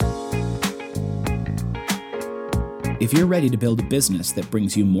If you're ready to build a business that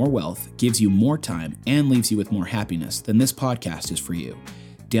brings you more wealth, gives you more time, and leaves you with more happiness, then this podcast is for you.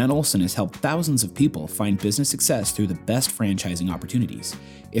 Dan Olson has helped thousands of people find business success through the best franchising opportunities.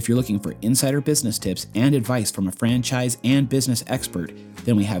 If you're looking for insider business tips and advice from a franchise and business expert,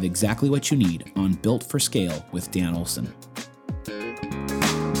 then we have exactly what you need on Built for Scale with Dan Olson.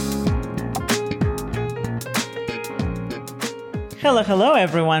 Hello,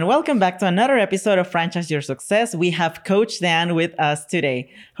 everyone. Welcome back to another episode of Franchise Your Success. We have Coach Dan with us today.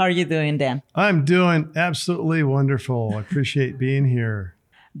 How are you doing, Dan? I'm doing absolutely wonderful. I appreciate being here.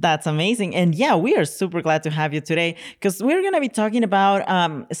 That's amazing. And yeah, we are super glad to have you today because we're going to be talking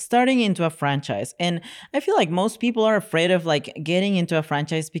about starting into a franchise. And I feel like most people are afraid of getting into a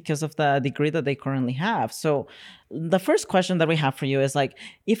franchise because of the degree that they currently have. So the first question that we have for you is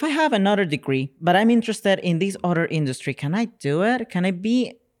if I have another degree, but I'm interested in this other industry, can I do it? Can I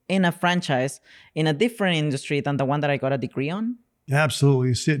be in a franchise in a different industry than the one that I got a degree on? Absolutely.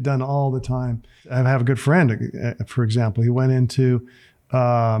 You see it done all the time. I have a good friend, for example, he went into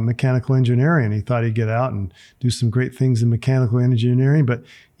mechanical engineering. He thought he'd get out and do some great things in mechanical engineering, but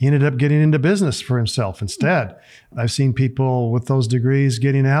he ended up getting into business for himself instead. I've seen people with those degrees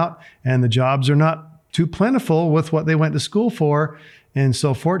getting out and the jobs are not too plentiful with what they went to school for. And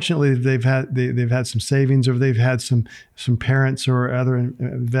so fortunately they've had some savings, or they've had some parents or other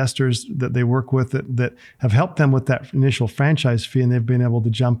investors that they work with that have helped them with that initial franchise fee, and they've been able to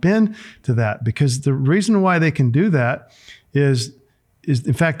jump in to that. Because the reason why they can do that is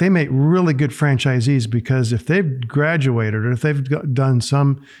in fact, they make really good franchisees, because if they've graduated or if they've done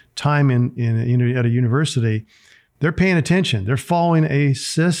some time at a university, they're paying attention. They're following a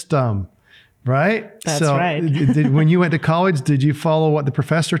system, right? That's right. When you went to college, did you follow what the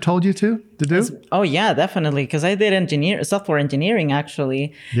professor told you to do? Oh yeah, definitely. Because I did software engineering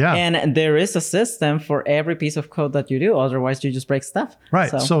actually. Yeah. And there is a system for every piece of code that you do. Otherwise, you just break stuff. Right.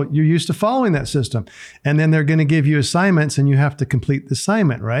 So you're used to following that system. And then they're going to give you assignments and you have to complete the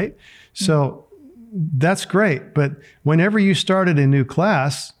assignment, right? So that's great. But whenever you started a new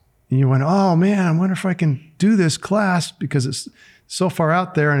class and you went, oh man, I wonder if I can do this class because it's so far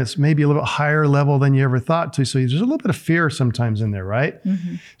out there and it's maybe a little bit higher level than you ever thought to. So there's a little bit of fear sometimes in there, right?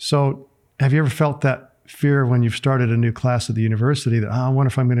 Mm-hmm. So have you ever felt that fear when you've started a new class at the university that, I wonder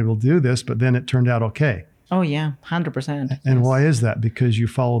if I'm going to be able to do this, but then it turned out okay? Oh yeah, 100%. And yes. Why is that? Because you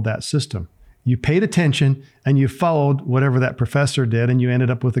followed that system. You paid attention and you followed whatever that professor did, and you ended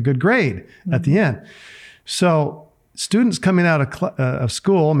up with a good grade at the end. So students coming out of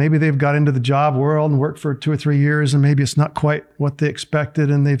school, maybe they've got into the job world and worked for 2 or 3 years, and maybe it's not quite what they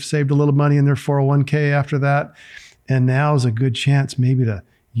expected, and they've saved a little money in their 401k after that. And now is a good chance maybe to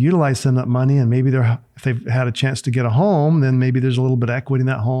utilize some of that money, and maybe if they've had a chance to get a home, then maybe there's a little bit of equity in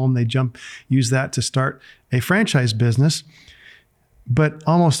that home. They use that to start a franchise business. But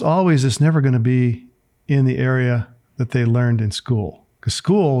almost always it's never going to be in the area that they learned in school. Because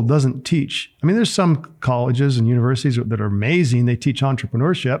school doesn't teach. I mean, there's some colleges and universities that are amazing. They teach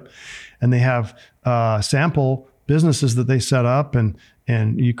entrepreneurship, and they have sample businesses that they set up, and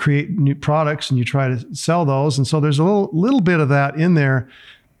you create new products and you try to sell those. And so there's a little bit of that in there,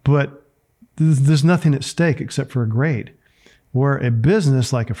 but there's nothing at stake except for a grade. Where a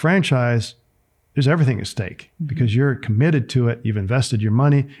business like a franchise, there's everything at stake because you're committed to it. You've invested your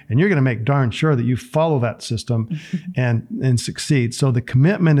money, and you're going to make darn sure that you follow that system and succeed. So the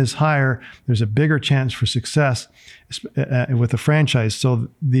commitment is higher. There's a bigger chance for success with a franchise. So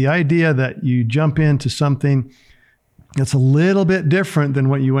the idea that you jump into something that's a little bit different than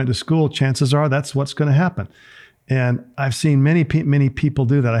what you went to school, chances are that's what's going to happen. And I've seen many people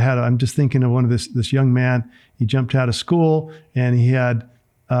do that. I'm just thinking of one of this young man. He jumped out of school and he had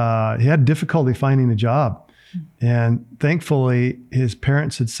difficulty finding a job. And thankfully, his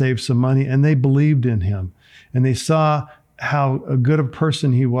parents had saved some money and they believed in him. And they saw how good a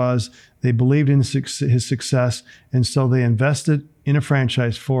person he was. They believed in his success. And so they invested in a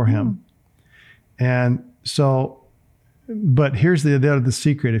franchise for him. And so, but here's the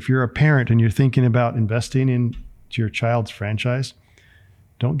secret. If you're a parent and you're thinking about investing into your child's franchise,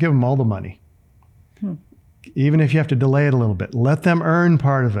 don't give them all the money. Even if you have to delay it a little bit, let them earn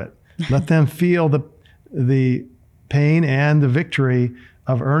part of it. Let them feel the pain and the victory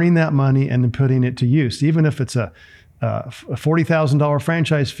of earning that money and then putting it to use. Even if it's a $40,000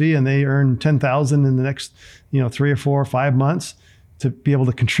 franchise fee and they earn $10,000 in the next 3 or 4 or 5 months to be able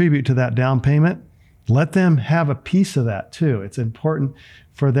to contribute to that down payment, let them have a piece of that too. It's important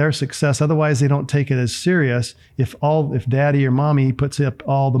for their success. Otherwise, they don't take it as serious if daddy or mommy puts up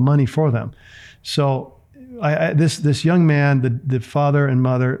all the money for them. So this young man, the father and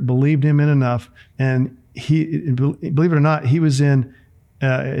mother believed him in enough, and believe it or not, he was in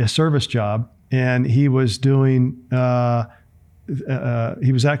a service job, and he was doing,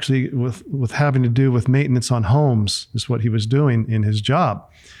 he was actually with having to do with maintenance on homes is what he was doing in his job.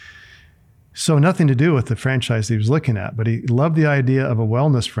 So nothing to do with the franchise he was looking at, but he loved the idea of a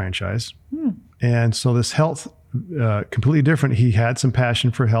wellness franchise. And so this health, completely different. He had some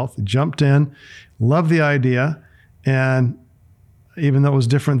passion for health, jumped in, loved the idea. And even though it was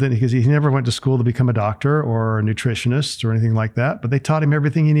different than, because he never went to school to become a doctor or a nutritionist or anything like that, but they taught him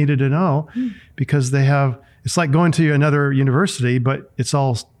everything he needed to know because it's like going to another university, but it's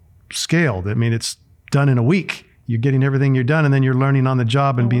all scaled. I mean, it's done in a week. You're getting everything you're done, and then you're learning on the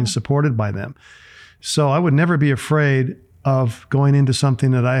job and being supported by them. So I would never be afraid of going into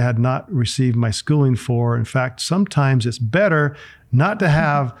something that I had not received my schooling for. In fact, sometimes it's better not to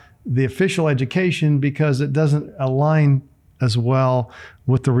have the official education because it doesn't align as well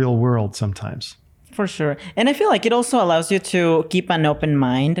with the real world sometimes. For sure. And I feel like it also allows you to keep an open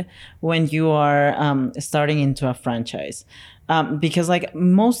mind when you are starting into a franchise. Because like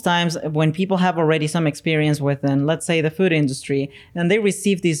most times when people have already some experience within, let's say, the food industry, and they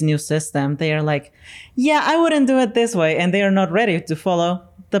receive this new system, they are like, yeah, I wouldn't do it this way. And they are not ready to follow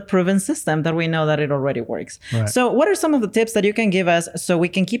the proven system that we know that it already works. Right. So what are some of the tips that you can give us so we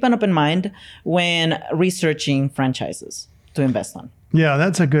can keep an open mind when researching franchises to invest on? Yeah,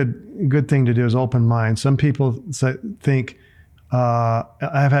 that's a good thing to do, is open mind. Some people think,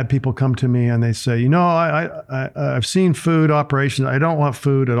 I've had people come to me and they say, I've seen food operations. I don't want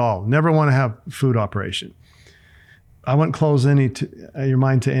food at all. Never want to have food operation. I wouldn't close your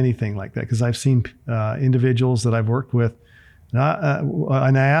mind to anything like that, because I've seen individuals that I've worked with,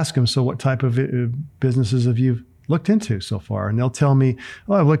 and I ask them, so what type of businesses have you looked into so far? And they'll tell me,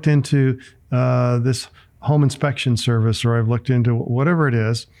 I've looked into this home inspection service, or I've looked into whatever it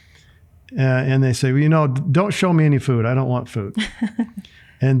is. And they say, don't show me any food. I don't want food.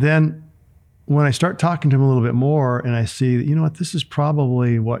 And then when I start talking to them a little bit more and I see, this is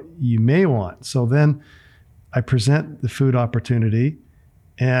probably what you may want. So then I present the food opportunity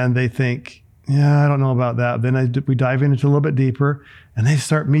and they think, I don't know about that. Then we dive into it a little bit deeper and they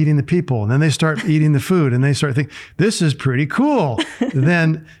start meeting the people, and then they start eating the food and they start thinking, this is pretty cool.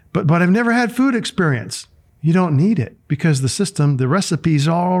 But I've never had food experience. You don't need it, because the recipes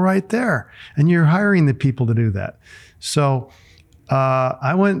are all right there, and you're hiring the people to do that. So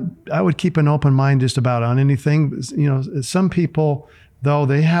I would keep an open mind just about on anything. Some people, though,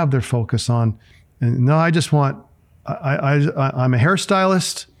 they have their focus on, I'm a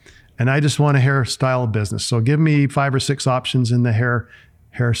hairstylist and I just want a hairstyle business. So give me 5 or 6 options in the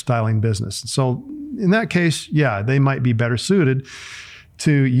hairstyling business. So in that case, they might be better suited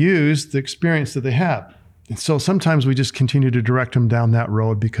to use the experience that they have. And so sometimes we just continue to direct them down that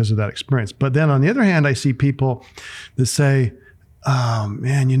road because of that experience. But then on the other hand, I see people that say,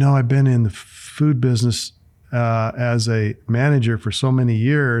 man, I've been in the food business as a manager for so many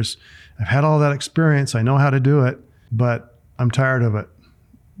years. I've had all that experience. I know how to do it, but I'm tired of it.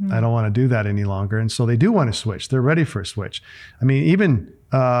 I don't want to do that any longer. And so they do want to switch. They're ready for a switch. I mean, even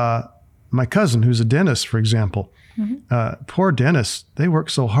my cousin, who's a dentist, for example, poor dentists, they work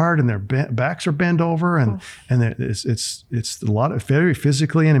so hard and their backs are bent over, and it's a lot of very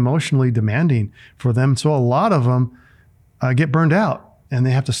physically and emotionally demanding for them. So a lot of them get burned out and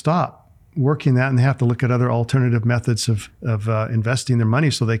they have to stop working that, and they have to look at other alternative methods of investing their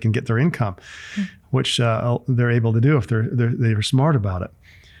money so they can get their income, which they're able to do if they're smart about it.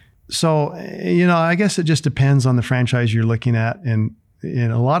 So, I guess it just depends on the franchise you're looking at. And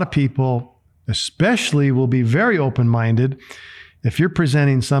a lot of people especially will be very open-minded if you're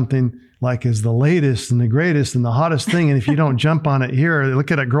presenting something like as the latest and the greatest and the hottest thing. And if you don't jump on it here,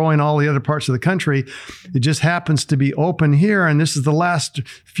 look at it growing all the other parts of the country. It just happens to be open here, and this is the last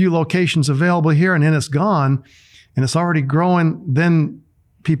few locations available here, and then it's gone and it's already growing. Then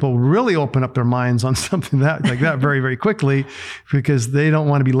people really open up their minds on something like that very, very quickly, because they don't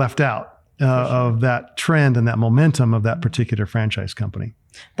want to be left out of that trend and that momentum of that particular franchise company.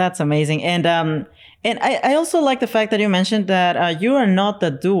 That's amazing. And I also like the fact that you mentioned that you are not the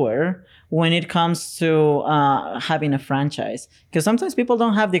doer when it comes to having a franchise, because sometimes people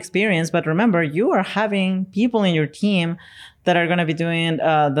don't have the experience. But remember, you are having people in your team that are going to be doing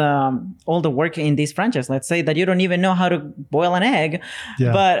all the work in this franchise. Let's say that you don't even know how to boil an egg,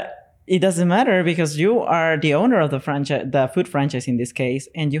 but it doesn't matter because you are the owner of the franchise, the food franchise in this case,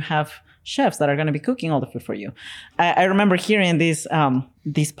 and you have chefs that are going to be cooking all the food for you. I remember hearing this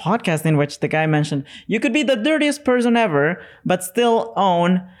podcast in which the guy mentioned you could be the dirtiest person ever, but still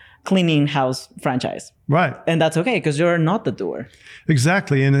own cleaning house franchise. Right. And that's okay because you're not the doer.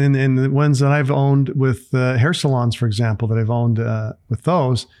 Exactly. And the ones that I've owned with hair salons, for example, that I've owned with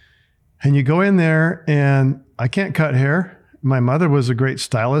those, and you go in there and I can't cut hair. My mother was a great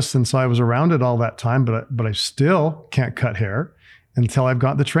stylist, and so I was around it all that time, but I still can't cut hair until I've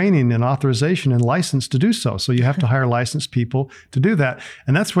got the training and authorization and license to do so. So you have to hire licensed people to do that.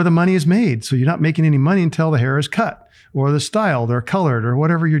 And that's where the money is made. So you're not making any money until the hair is cut or the styled or colored or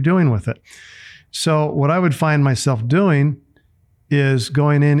whatever you're doing with it. So what I would find myself doing is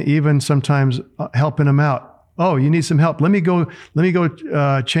going in, even sometimes helping them out. Oh, you need some help. Let me go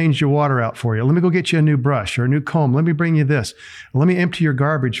change your water out for you. Let me go get you a new brush or a new comb. Let me bring you this. Let me empty your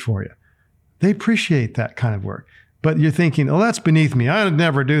garbage for you. They appreciate that kind of work. But you're thinking, oh, that's beneath me. I'd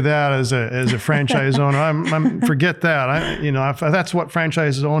never do that as a franchise owner. I'm forget that. If that's what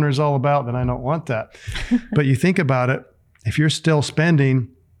franchise owner is all about, then I don't want that. But you think about it, if you're still spending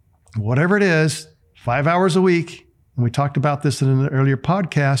whatever it is, 5 hours a week, and we talked about this in an earlier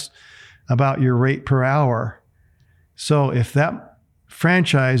podcast about your rate per hour. So if that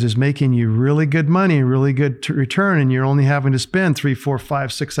franchise is making you really good money, really good return, and you're only having to spend 3, 4,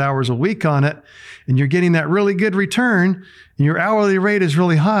 5, 6 hours a week on it, and you're getting that really good return, and your hourly rate is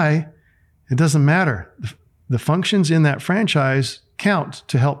really high, it doesn't matter. The functions in that franchise count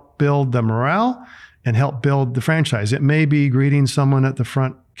to help build the morale and help build the franchise. It may be greeting someone at the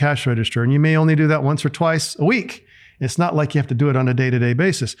front cash register, and you may only do that once or twice a week. It's not like you have to do it on a day-to-day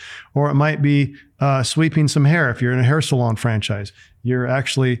basis. Or it might be sweeping some hair. If you're in a hair salon franchise, you're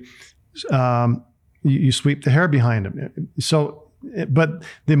actually, you sweep the hair behind them. But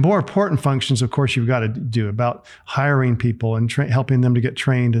the more important functions, of course, you've got to do about hiring people and helping them to get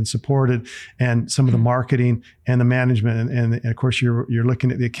trained and supported, and some of the marketing and the management. And of course, you're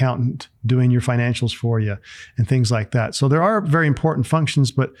looking at the accountant doing your financials for you and things like that. So there are very important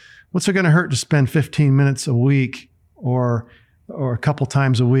functions, but what's it going to hurt to spend 15 minutes a week or a couple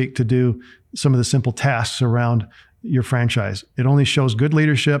times a week to do some of the simple tasks around your franchise? It only shows good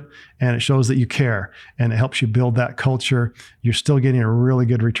leadership, and it shows that you care, and it helps you build that culture. You're still getting a really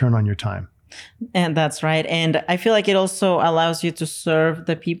good return on your time. And that's right. And I feel like it also allows you to serve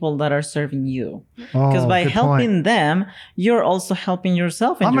the people that are serving you. Because by helping them, you're also helping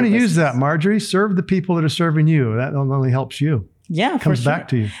yourself. I'm going to use that, Marjorie. Serve the people that are serving you. That only helps you. Yeah, it comes back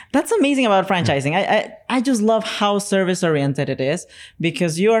to you. That's amazing about franchising. I just love how service oriented it is,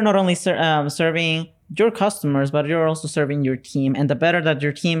 because you are not only serving your customers, but you're also serving your team. And the better that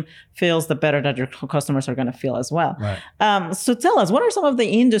your team feels, the better that your customers are going to feel as well. Right. So tell us, what are some of the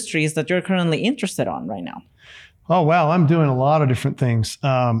industries that you're currently interested on right now? Oh, wow. I'm doing a lot of different things.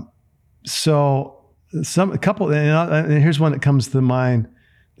 And here's one that comes to mind.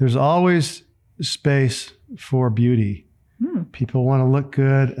 There's always space for beauty. People want to look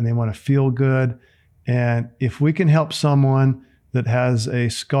good and they want to feel good. And if we can help someone that has a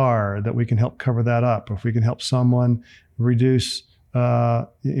scar, that we can help cover that up, or if we can help someone reduce,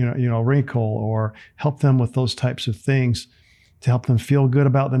 wrinkle, or help them with those types of things to help them feel good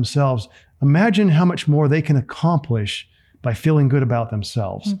about themselves, imagine how much more they can accomplish by feeling good about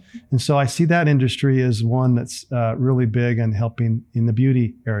themselves. Mm-hmm. And so I see that industry as one that's really big and helping in the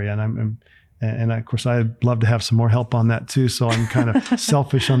beauty area. And of course, I'd love to have some more help on that too. So I'm kind of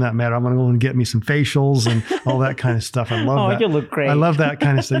selfish on that matter. I'm going to go and get me some facials and all that kind of stuff. I love that. You look great. I love that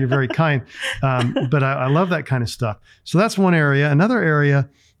kind of stuff. You're very kind. But I love that kind of stuff. So that's one area. Another area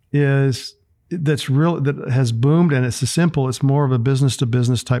that has boomed, and it's simple. It's more of a business to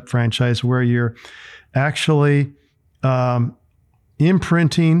business type franchise where you're actually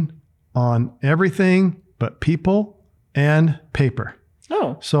imprinting on everything but people and paper.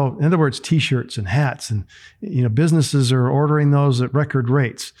 Oh. So in other words, T-shirts and hats, and businesses are ordering those at record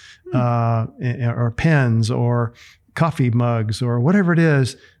rates, or pens or coffee mugs or whatever it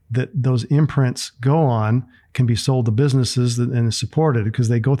is that those imprints go on can be sold to businesses and is supported because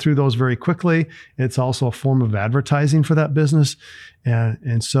they go through those very quickly. It's also a form of advertising for that business.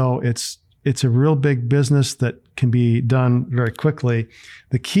 And so it's a real big business that can be done very quickly.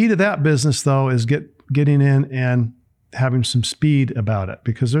 The key to that business, though, is getting in and having some speed about it,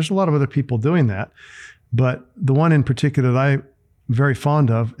 because there's a lot of other people doing that. But the one in particular that I'm very fond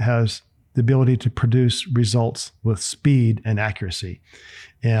of has the ability to produce results with speed and accuracy.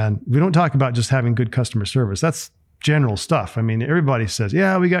 And we don't talk about just having good customer service. That's general stuff. I mean, everybody says,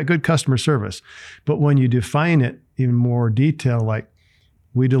 yeah, we got good customer service. But when you define it in more detail, like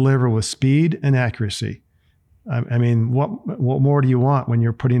we deliver with speed and accuracy, I mean, what more do you want when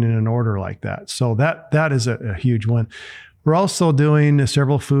you're putting in an order like that? So that is a huge one. We're also doing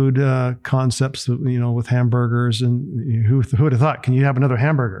several food concepts, with hamburgers. And who would have thought? Can you have another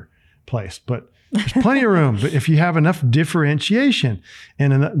hamburger? place, but there's plenty of room. But if you have enough differentiation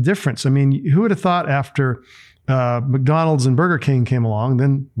and enough difference, I mean, who would have thought after McDonald's and Burger King came along,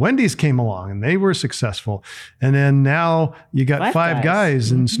 then Wendy's came along and they were successful. And then now you got Five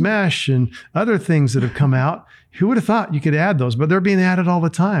Guys and Smash and other things that have come out. Who would have thought you could add those? But they're being added all the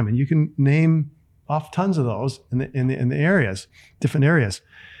time. And you can name off tons of those in the areas, different areas.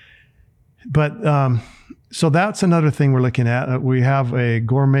 But so that's another thing we're looking at. We have a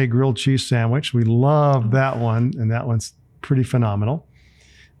gourmet grilled cheese sandwich. We love that one, and that one's pretty phenomenal.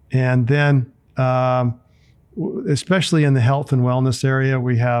 And then, especially in the health and wellness area,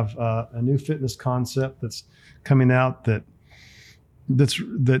 we have a new fitness concept that's coming out that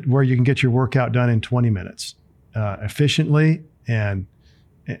where you can get your workout done in 20 minutes efficiently and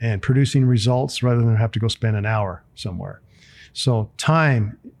producing results rather than have to go spend an hour somewhere. So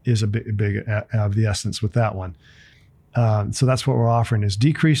time is a big of the essence with that one. So that's what we're offering is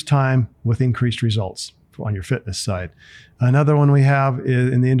decreased time with increased results on your fitness side. Another one we have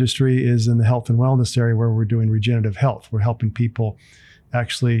in the industry is in the health and wellness area where we're doing regenerative health. We're helping people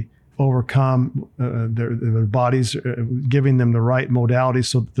actually overcome their bodies, giving them the right modalities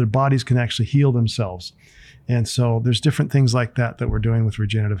so that their bodies can actually heal themselves. And so there's different things like that we're doing with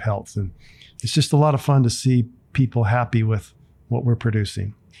regenerative health. And it's just a lot of fun to see people happy with what we're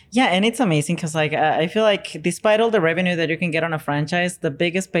producing. Yeah, and it's amazing because like I feel like despite all the revenue that you can get on a franchise, the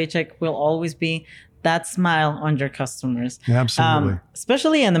biggest paycheck will always be that smile on your customers. Absolutely.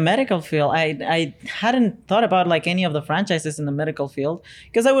 Especially in the medical field. I hadn't thought about like any of the franchises in the medical field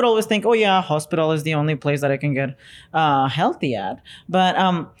because I would always think, oh yeah, hospital is the only place that I can get healthy at.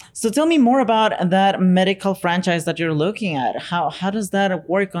 But so tell me more about that medical franchise that you're looking at. How does that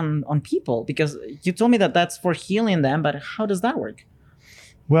work on people? Because you told me that that's for healing them, but how does that work?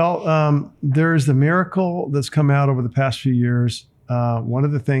 Well, there's the Miracle that's come out over the past few years. One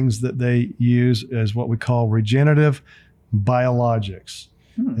of the things that they use is what we call regenerative biologics,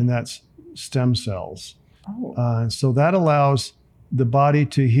 and that's stem cells. So that allows the body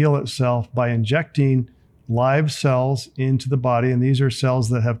to heal itself by injecting live cells into the body, and these are cells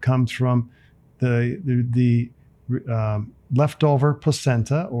that have come from the leftover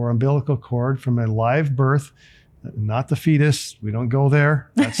placenta or umbilical cord from a live birth. Not the fetus. We don't go there.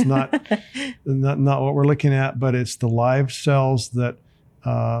 That's not what we're looking at, but it's the live cells that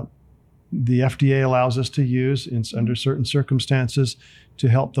the FDA allows us to use under certain circumstances to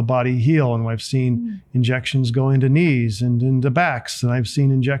help the body heal. And I've seen injections go into knees and into backs, and I've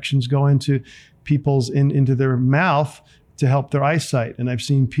seen injections go into people's into their mouth to help their eyesight. And I've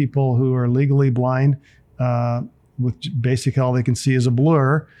seen people who are legally blind with basically all they can see is a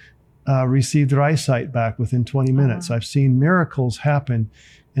blur. Receive their eyesight back within 20 minutes. I've seen miracles happen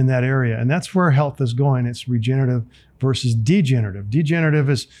in that area. And that's where health is going. It's regenerative versus degenerative. Degenerative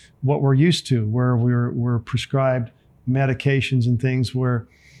is what we're used to, where we're prescribed medications and things where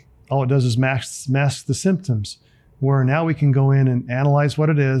all it does is mask the symptoms, where now we can go in and analyze what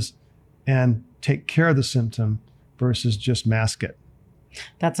it is and take care of the symptom versus just mask it.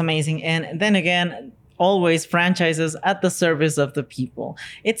 That's amazing. And then again, always franchises at the service of the people.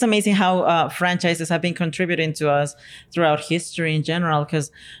 It's amazing how franchises have been contributing to us throughout history in general,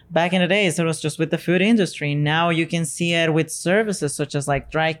 because back in the days, it was just with the food industry. Now you can see it with services such as like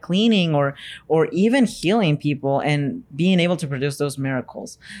dry cleaning or even healing people and being able to produce those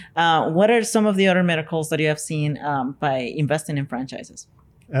miracles. What are some of the other miracles that you have seen by investing in franchises?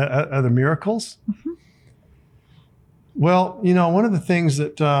 Other miracles? Mm-hmm. Well, one of the things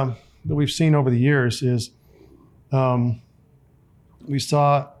that we've seen over the years is we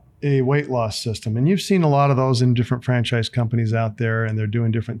saw a weight loss system. And you've seen a lot of those in different franchise companies out there, and they're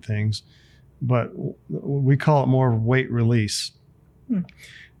doing different things. But we call it more weight release.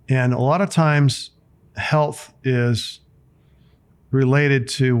 And a lot of times health is related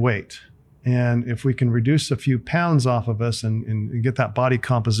to weight. And if we can reduce a few pounds off of us and get that body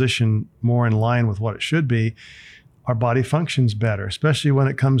composition more in line with what it should be, our body functions better, especially when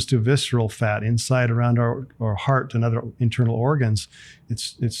it comes to visceral fat inside around our heart and other internal organs.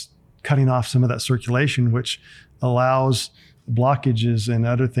 It's cutting off some of that circulation, which allows blockages and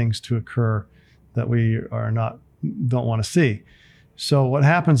other things to occur that we don't want to see. So what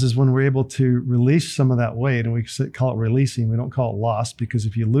happens is when we're able to release some of that weight, and we call it releasing, we don't call it loss, because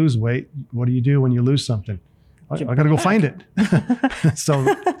if you lose weight, what do you do when you lose something? I got to go find it.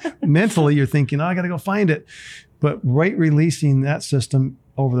 So mentally you're thinking, I got to go find it. But weight releasing, that system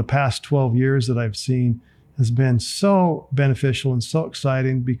over the past 12 years that I've seen has been so beneficial and so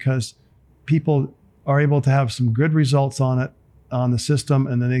exciting, because people are able to have some good results on the system.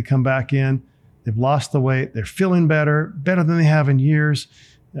 And then they come back in, they've lost the weight, they're feeling better than they have in years.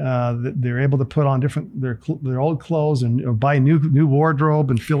 They're able to put on their old clothes and buy new wardrobe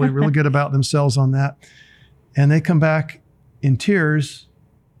and feeling really good about themselves on that. And they come back in tears,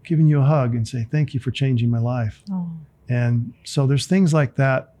 giving you a hug and say, "Thank you for changing my life." Oh. And so there's things like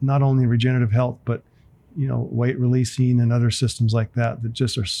that, not only in regenerative health, but weight releasing and other systems like that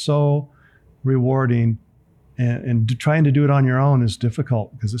just are so rewarding. And trying to do it on your own is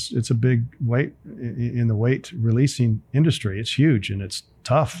difficult because it's a big weight in the weight releasing industry. It's huge and it's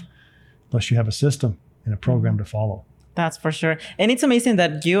tough unless you have a system and a program to follow. That's for sure. And it's amazing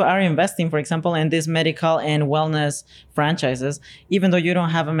that you are investing, for example, in these medical and wellness franchises, even though you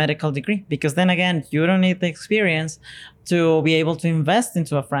don't have a medical degree, because then again, you don't need the experience to be able to invest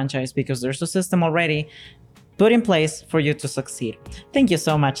into a franchise because there's a system already put in place for you to succeed. Thank you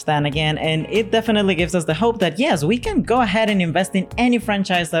so much, Dan, again. And it definitely gives us the hope that, yes, we can go ahead and invest in any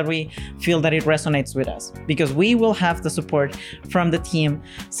franchise that we feel that it resonates with us, because we will have the support from the team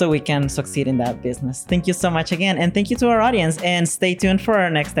so we can succeed in that business. Thank you so much again. And thank you to our audience, and stay tuned for our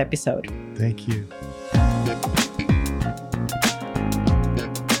next episode. Thank you.